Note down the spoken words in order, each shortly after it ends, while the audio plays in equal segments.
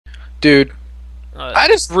Dude, I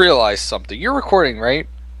just realized something. You're recording, right?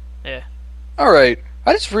 Yeah. Alright,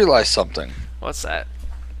 I just realized something. What's that?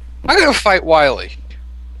 I gotta fight Wiley.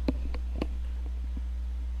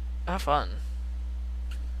 Have fun.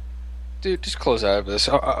 Dude, just close out of this.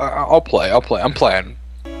 I'll play. I'm playing.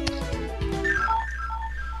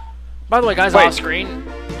 By the way, guys, Wait. off screen.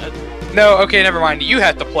 No, okay, never mind. You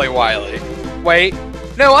have to play Wiley. Wait.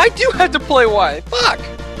 No, I do have to play Wiley. Fuck!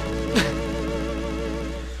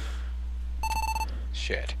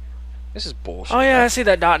 Shit. This is bullshit. Oh yeah, I see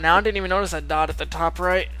that dot now. I didn't even notice that dot at the top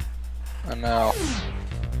right. I know.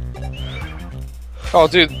 Oh,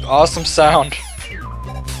 dude, awesome sound.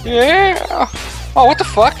 Yeah! Oh, what the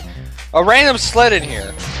fuck? A random sled in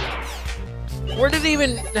here. Where did it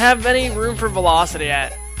even have any room for velocity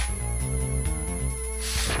at?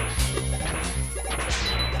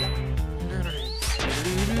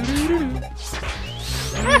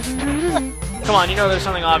 Come on, you know there's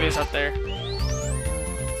something obvious up there.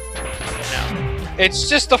 No. It's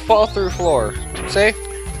just a fall through floor. See?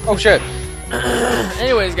 Oh shit.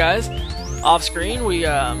 Anyways, guys, off screen we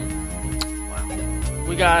got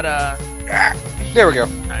There we go.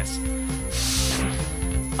 nice.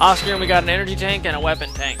 Off screen we got an energy tank and a weapon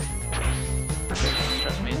tank.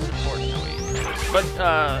 Trust me, it's important that we. But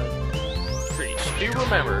Preach, do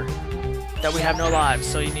remember that we have no lives,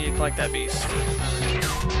 so you need to collect that beast.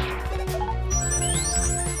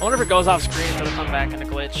 I wonder if it goes off screen, if it'll come back in a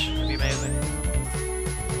glitch. It'd be amazing.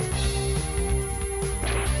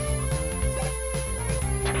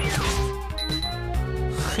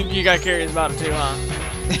 You got curious about it too, huh?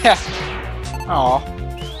 Yeah. Aw.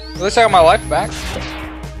 At least I got my life back.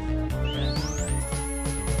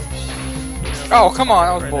 Oh, come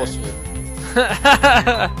on. That was bullshit.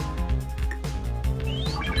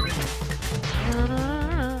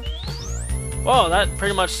 Whoa, that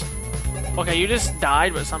pretty much... Okay, you just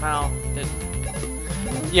died, but somehow didn't.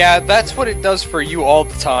 Yeah, that's what it does for you all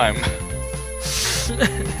the time.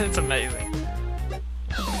 It's amazing.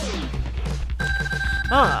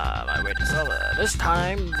 Ah, my way to Zelda. This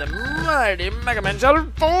time, the mighty Megaman shall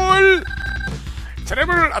fall!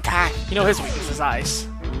 Terrible attack! You know his weakness is ice.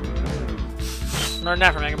 Learn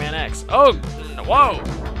that from Mega Man X. Oh, whoa!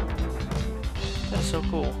 That's so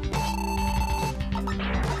cool.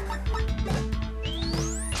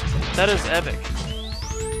 That is epic.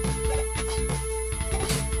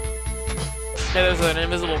 Hey, there's an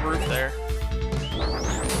invisible roof there.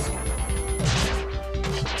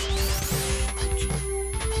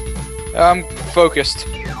 I'm focused.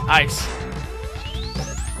 Ice.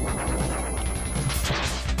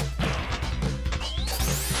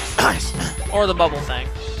 Ice. Or the bubble thing.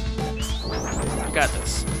 You got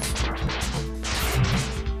this.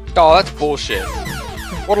 Oh, that's bullshit.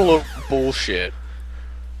 What a load of bullshit.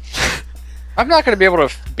 I'm not gonna be able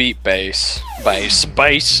to beat bass. Bass.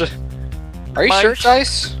 Are you sure it's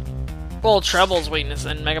ice? Well, Treble's weakness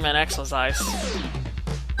and Mega Man X was ice.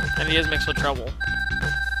 And he is mixed with Treble.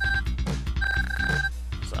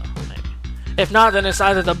 So, maybe. If not, then it's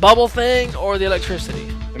either the bubble thing or the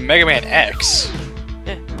electricity. Mega Man X.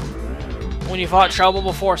 Yeah. When you fought Treble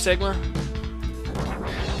before Sigma.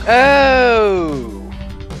 Oh.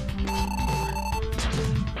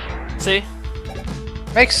 See?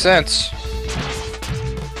 Makes sense.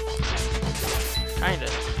 Kinda.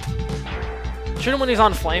 Shoot him when he's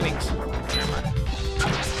on flamings. Never mind.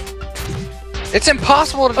 It's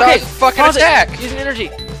impossible to dodge the fucking pause attack. it. Using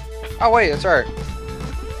energy. Oh wait, that's alright.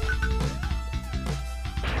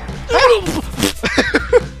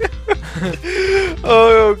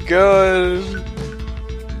 Oh god.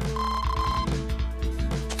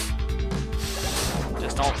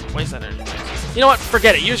 Just don't waste that energy. You know what?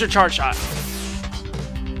 Forget it. Use your charge shot.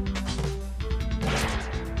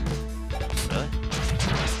 Really?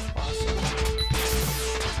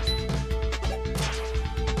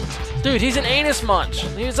 Dude, he's an anus munch.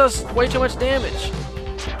 He does way too much damage.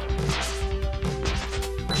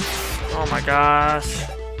 Oh my gosh.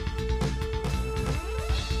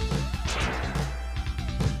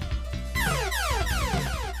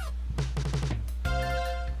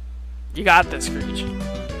 You got this, Screech.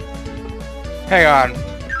 Hang on.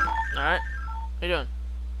 Alright. What you doing?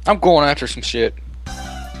 I'm going after some shit.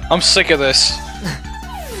 I'm sick of this.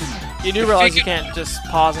 You do realize you can't just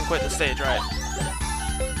pause and quit the stage, right?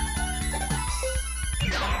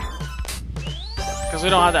 Because we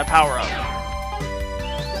don't have that power up.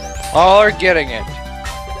 All are getting it.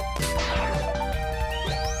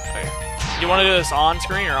 Okay. You want to do this on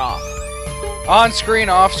screen or off? On screen,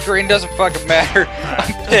 off screen, doesn't fucking matter.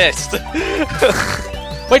 I'm pissed.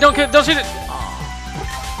 Wait, don't shoot it!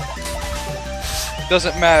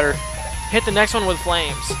 Doesn't matter. Hit the next one with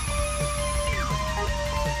flames.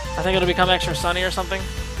 I think it'll become extra sunny or something.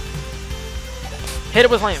 Hit it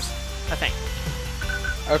with flames, I think.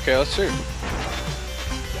 Okay, let's see.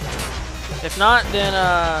 If not, then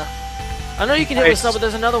I know you can hit it with snow, but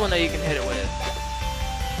there's another one that you can hit it with.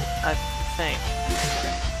 I think.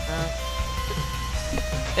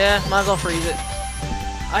 Yeah, might as well freeze it.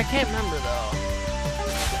 I can't remember though.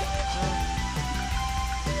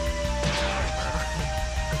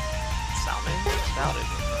 Sounding.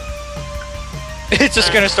 It's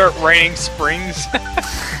just gonna start raining springs.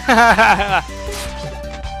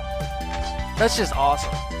 That's just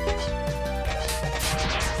awesome.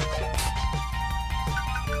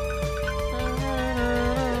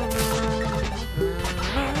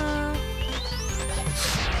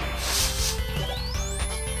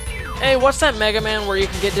 Hey, what's that Megaman where you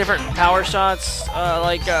can get different power shots? You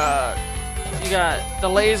got the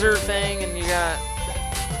laser thing and you got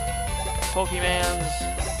Pokemans.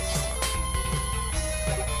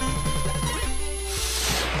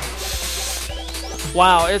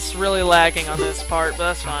 Wow, it's really lagging on this part,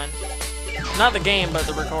 but that's fine. Not the game, but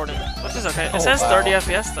the recording, which is okay. It says 30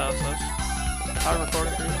 FPS though, so it's hard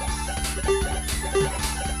recording for you.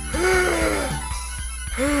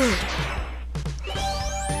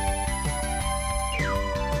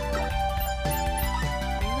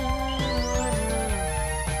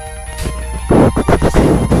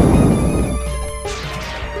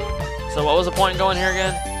 So what was the point in going here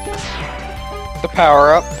again? The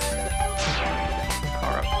power up.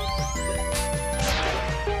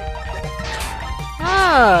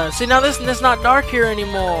 Ah, see now this is not dark here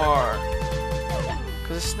anymore.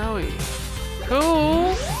 Cause it's snowy.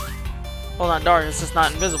 Cool. Well, not dark. It's just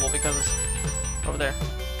not invisible because it's over there.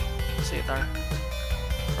 See it there.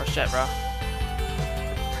 First jet, bro.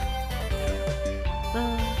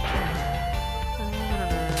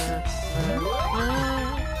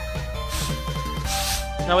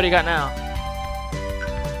 Now what do you got now?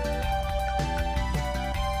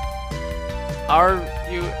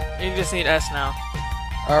 You just need S now.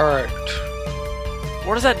 Alright.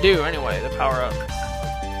 What does that do anyway, the power up?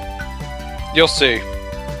 You'll see.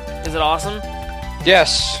 Is it awesome?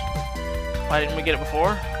 Yes. Why didn't we get it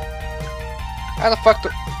before? How the fuck do...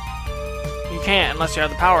 You can't unless you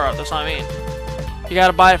have the power up, that's what I mean. You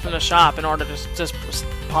gotta buy it from the shop in order to just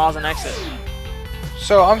pause and exit.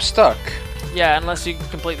 So I'm stuck. Yeah, unless you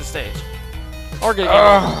complete the stage. Or get a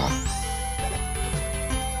game over.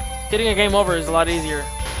 Getting a game over is a lot easier,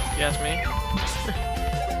 if you ask me.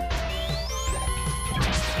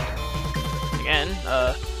 Again,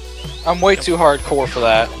 I'm way too hardcore for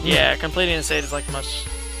that. yeah, completing the stage is like much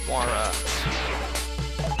more,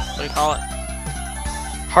 what do you call it?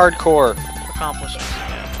 Hardcore. Accomplishment.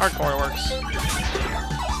 Yeah, hardcore works.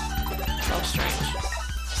 So strange.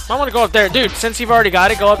 I want to go up there. Dude, since you've already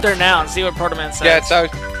got it, go up there now and see what Protoman says. Yeah, it's out.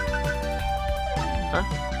 Huh?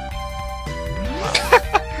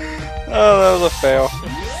 Oh, that was a fail.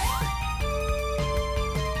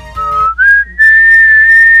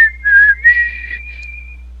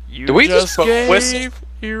 Do we just whistle?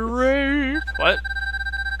 What?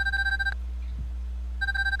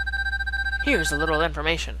 Here's a little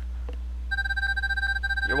information.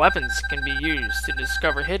 Your weapons can be used to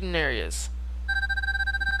discover hidden areas.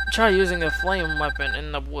 Try using a flame weapon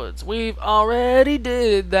in the woods. We've already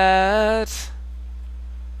did that.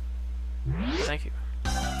 Thank you.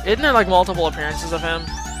 Isn't there like multiple appearances of him?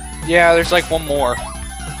 Yeah, there's like one more.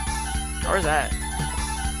 Where's that?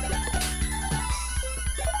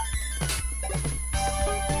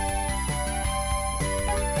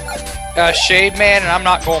 Shade Man, and I'm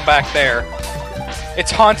not going back there.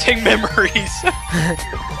 It's haunting memories.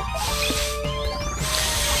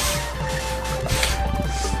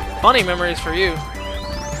 Funny memories for you.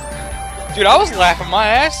 Dude, I was laughing my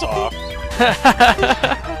ass off.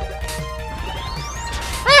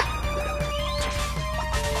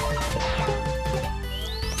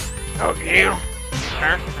 Okay.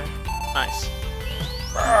 Nice.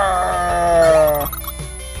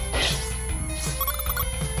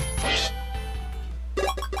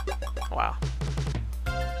 Wow.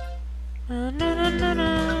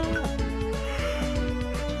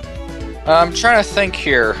 I'm trying to think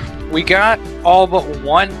here. We got all but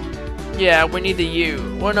one. Yeah, we need the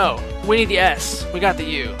U. Well, no, we need the S. We got the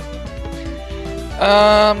U.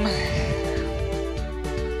 I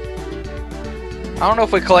don't know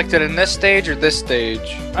if we collected in this stage or this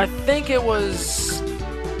stage. I think it was...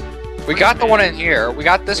 We got the one in here. We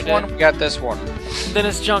got this one. We got this one. Then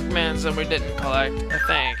it's Junkman's that we didn't collect, I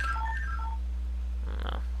think.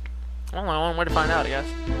 No. Only one way to find out, I guess.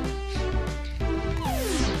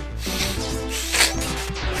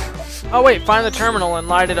 Oh wait, find the terminal and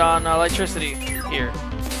light it on electricity here.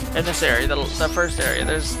 In this area, the first area.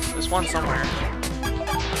 There's one somewhere.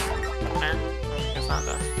 Eh, it's not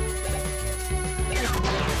though.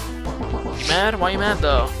 You mad? Why you mad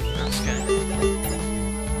though? No, just kidding.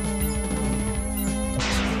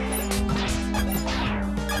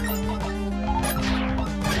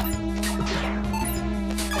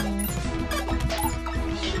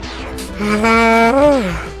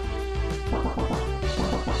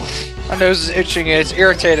 My nose is itching and it's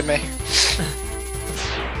irritated me.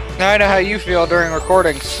 Now I know how you feel during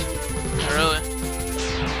recordings. Really?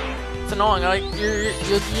 It's annoying. Like you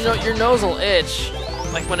know, your nose will itch,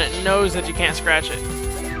 like when it knows that you can't scratch it.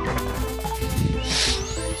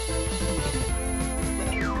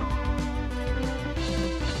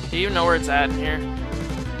 Do you know where it's at in here?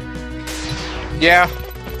 Yeah.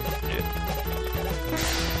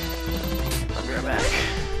 I'll be right back.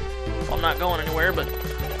 Well, I'm not going anywhere, but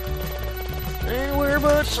anywhere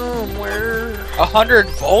but somewhere. 100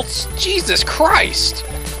 volts? Jesus Christ!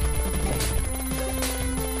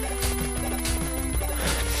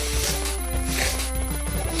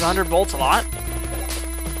 Is 100 volts a lot?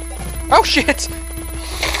 Oh shit!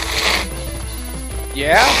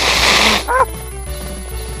 Yeah? Ah.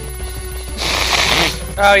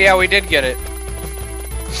 Oh yeah, we did get it.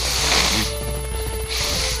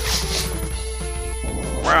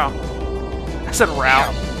 Wow. I said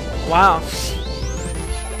wow. Wow.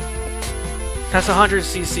 That's 100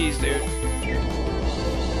 cc's, dude.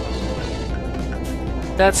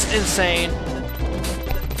 That's insane.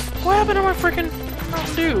 What happened to my freaking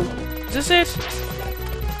Mountain Dew? Is this it?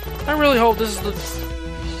 I really hope this is the...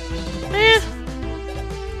 Man!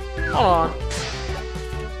 Hold on.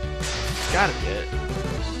 It's gotta be it.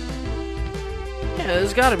 Yeah,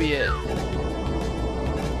 this gotta be it.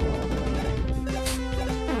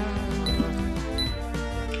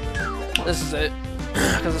 This is it.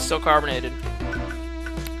 Because it's still carbonated.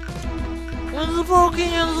 Where's the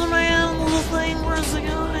volcanoes, the man? The thing? Where's the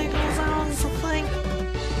guy? Goes on the thing.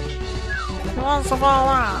 He wants to fall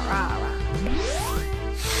out.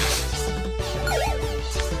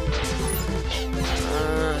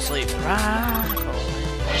 Sleep.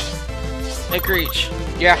 Hey, Creech.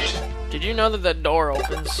 Yeah. Did you know that that door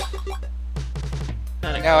opens?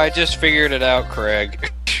 No, I just figured it out,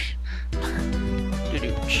 Craig.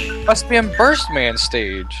 Doo-doo. Must be in Burst Man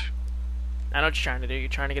stage. I know what you're trying to do. You're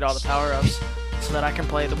trying to get all the power-ups so that I can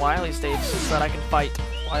play the Wily stage, so that I can fight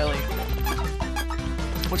Wily.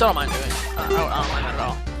 Which I don't mind doing. I don't mind that at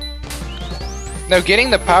all. No, getting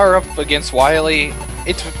the power up against Wily,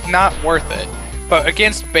 it's not worth it. But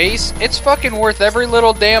against Base, it's fucking worth every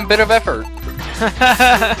little damn bit of effort.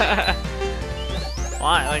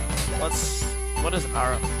 Why? Like, what is the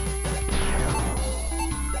power-up?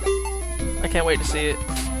 I can't wait to see it.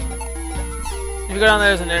 If you go down there,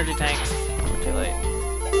 there's an energy tank. Too late.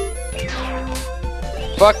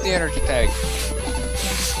 Fuck the energy tank.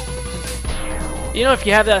 You know, if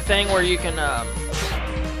you have that thing where you can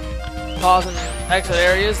pause and exit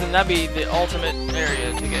areas, then that'd be the ultimate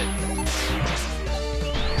area to get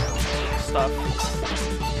stuff.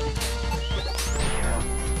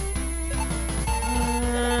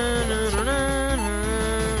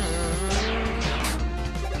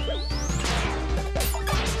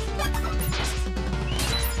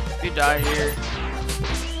 If you die here,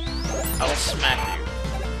 I will smack you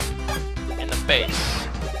in the face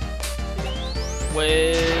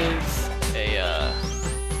with a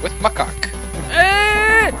With my cock.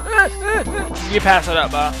 You pass it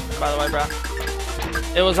up, by the way, bro.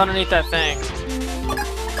 It was underneath that thing.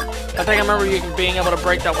 I think I remember you being able to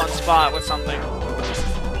break that one spot with something.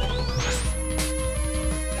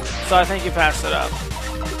 So I think you passed it up.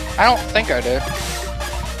 I don't think I did.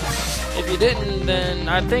 If you didn't, then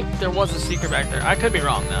I think there was a secret back there. I could be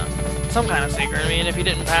wrong, though. Some kind of secret. I mean, if you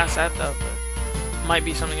didn't pass that, though, it might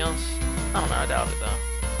be something else. I don't know. I doubt it, though.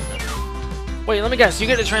 Wait, let me guess. You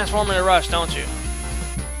get to transform in a rush, don't you?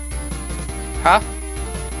 Huh?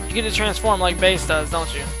 You get to transform like Base does,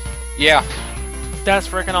 don't you? Yeah. That's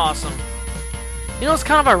freaking awesome. You know, it's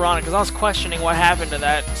kind of ironic, because I was questioning what happened to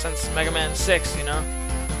that since Mega Man 6, you know?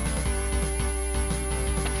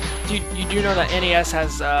 You do know that NES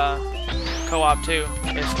has co-op too,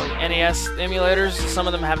 basically. NES emulators, some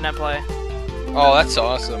of them have net play. Oh, that's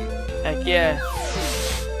awesome. Heck yeah.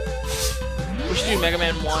 We should do Mega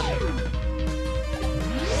Man 1.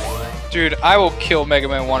 Dude, I will kill Mega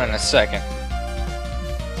Man 1 in a second.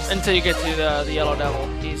 Until you get to the Yellow Devil.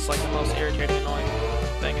 He's like the most irritating, annoying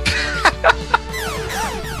thing in the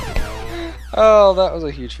universe. Oh, that was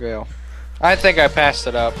a huge fail. I think I passed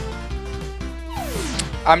it up.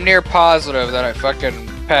 I'm near positive that I fucking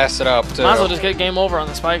passed it up too. Might as well just get game over on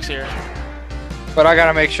the spikes here. But I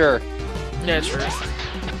gotta make sure. Yeah, true.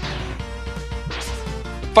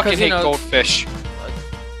 Fucking hate goldfish.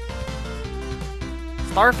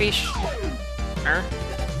 Starfish. Never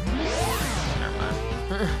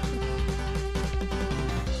mind.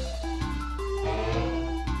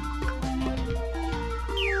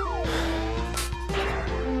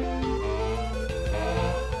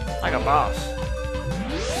 Like a boss.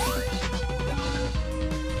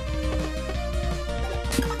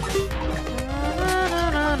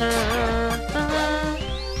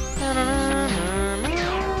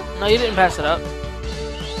 No, you didn't pass it up.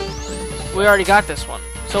 We already got this one.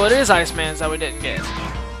 So it is Iceman's that we didn't get.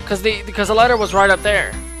 Because the letter was right up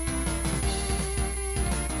there.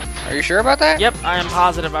 Are you sure about that? Yep, I am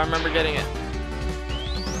positive. I remember getting it.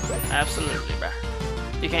 Absolutely, bruh.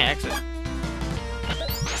 You can't exit.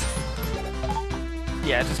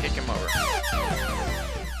 Yeah, just kick him over.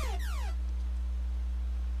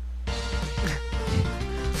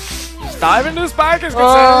 Just dive into his back is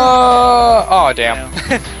oh, damn.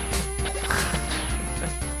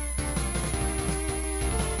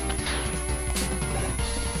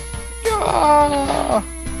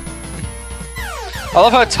 I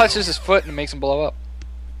love how it touches his foot and it makes him blow up.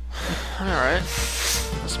 Alright.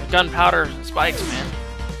 Some gunpowder spikes, man.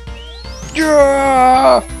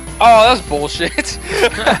 Yeah! Oh, that's bullshit.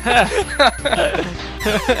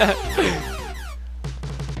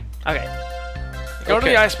 Okay. Go to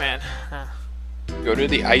the Iceman. Huh. Go to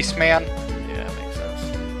the Iceman? Yeah, that makes sense.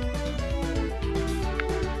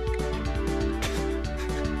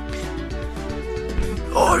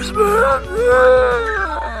 Iceman!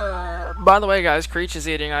 By the way, guys, Creech is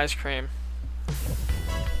eating ice cream.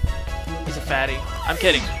 He's a fatty. I'm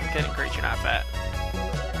kidding. I'm kidding, Creech. You're not fat.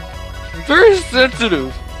 Very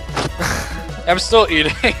sensitive. I'm still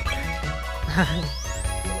eating.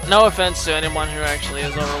 No offense to anyone who actually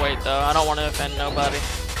is overweight, though. I don't want to offend nobody.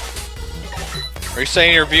 Are you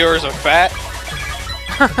saying your viewers are fat?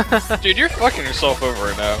 Dude, you're fucking yourself over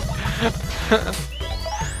right now.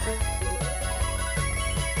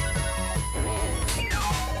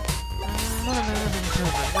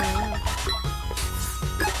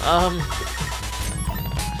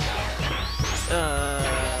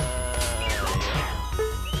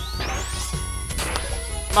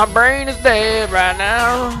 My brain is dead right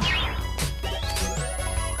now.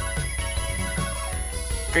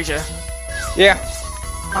 Creature. Yeah.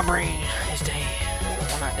 My brain is dead.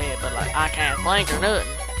 Well, not dead, but like I can't think or nothing.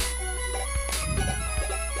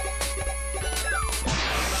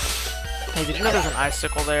 Hey, did you know there's an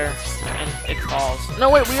icicle there? And it falls. No,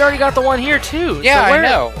 wait, we already got the one here too. Yeah, so I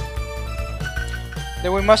know.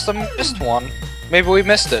 Then we must have missed one. Maybe we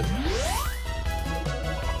missed it.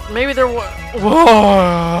 Maybe there was.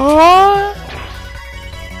 What?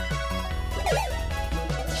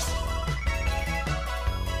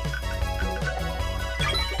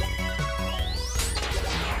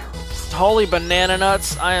 Holy banana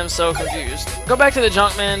nuts, I am so confused. Go back to the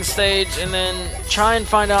Junkman stage and then try and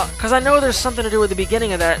find out, because I know there's something to do with the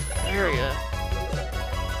beginning of that area.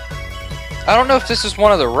 I don't know if this is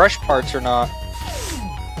one of the rush parts or not.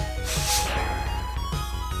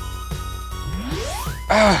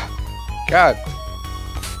 Ah, God.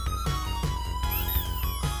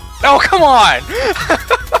 Oh, come on!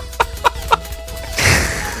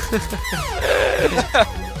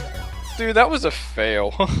 Dude, that was a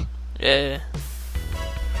fail. Yeah.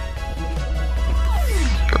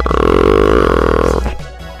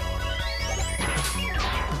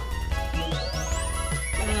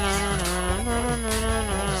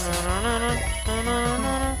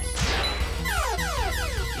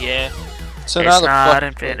 Yeah. So it's now the not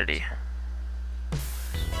infinity.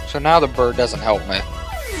 So now the bird doesn't help me.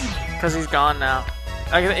 Because he's gone now.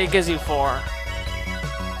 It gives you 4.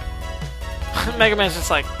 Megaman's just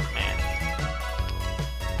like, man.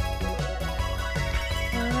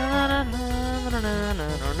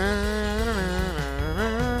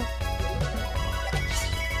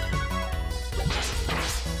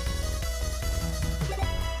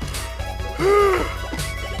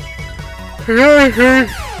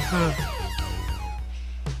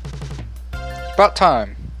 About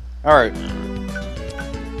time. Alright.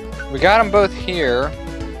 We got them both here.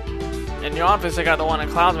 And you obviously got the one in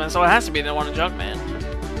Cloudsman, so it has to be the one in Junkman.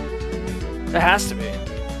 It has to be.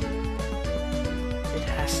 It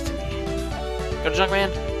has to be. Go to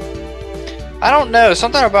Junkman. I don't know.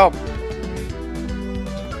 Something about...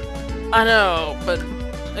 I know, but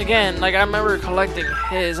again, like I remember collecting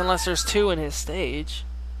his, unless there's 2 in his stage.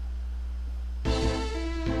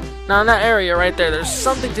 Now in that area right there, there's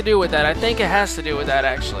something to do with that. I think it has to do with that,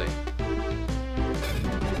 actually.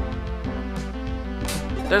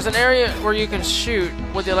 There's an area where you can shoot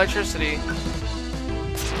with the electricity.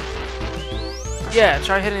 Yeah,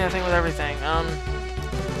 try hitting that thing with everything.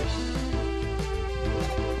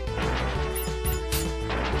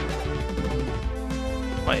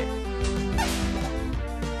 Wait.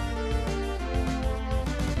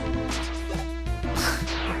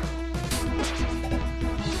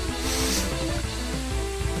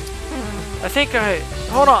 I think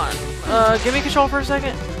hold on. Give me control for a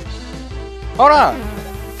second. Hold on. I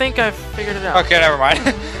think I figured it out. Okay, never mind. I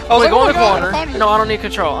was Wait, like, go oh in the my God, corner. No, I don't need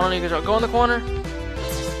control. I don't need control. Go in the corner.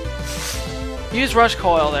 Use rush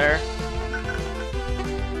coil there.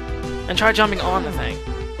 And try jumping on the thing.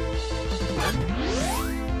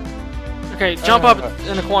 Okay, jump up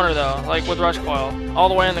in the corner though, like with rush coil. All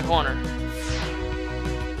the way in the corner.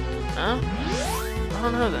 Huh? I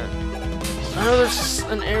don't know then. I know there's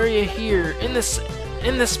an area here in this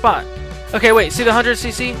spot. Okay, wait. See the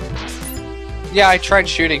 100cc? Yeah, I tried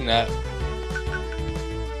shooting that.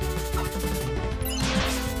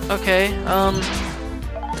 Okay.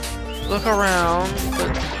 Look around,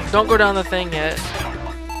 but don't go down the thing yet.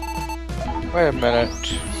 Wait a minute.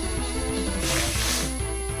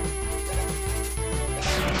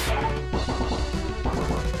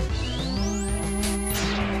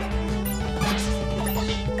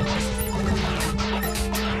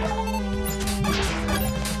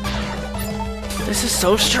 This is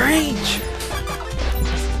so strange.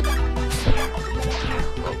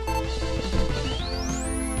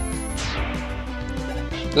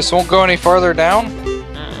 This won't go any farther down?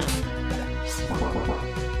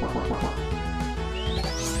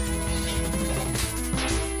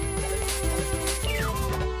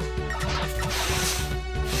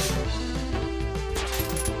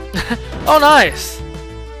 Oh, nice!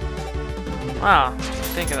 Wow,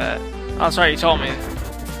 think of that. Oh, sorry, you told me.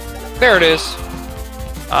 There it is.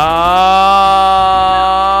 Oh,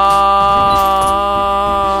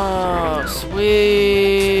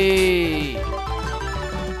 sweet.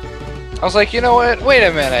 I was like, you know what? Wait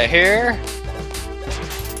a minute here.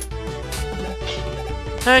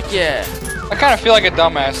 Heck yeah. I kind of feel like a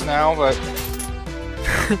dumbass now, but...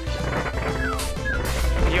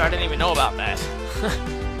 I didn't even know about that.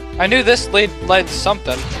 I knew this led to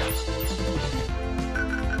something.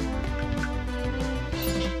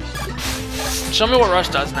 Show me what Rush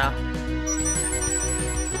does now.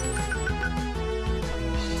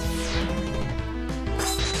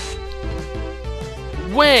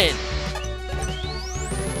 Win!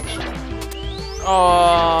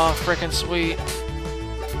 Oh, freaking sweet.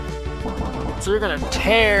 So you're gonna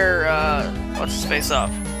tear, what's his face up?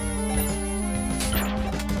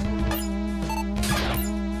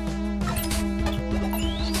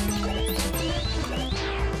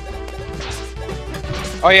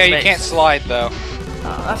 Oh yeah, you Base. can't slide though.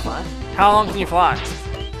 Oh, that's fine. How long can you fly?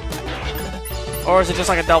 Or is it just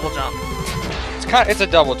like a double jump? It's a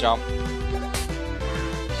double jump.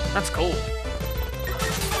 That's cool.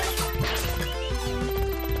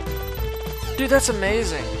 Dude, that's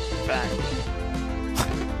amazing. In fact.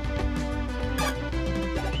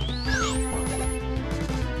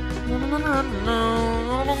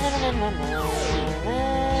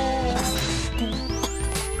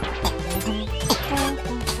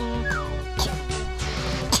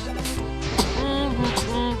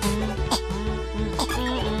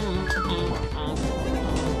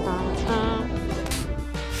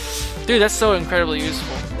 Dude, that's so incredibly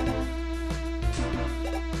useful.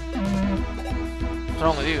 What's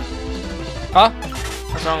wrong with you? Huh?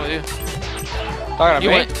 What's wrong with you? Talking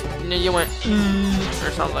to me? You went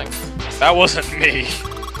or something. That wasn't me.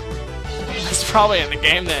 It's probably in the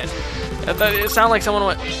game then. I thought it sounded like someone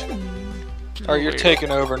went. Alright, you're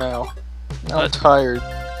taking over now. I'm tired.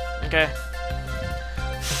 Okay.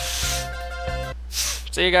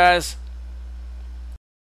 See you guys.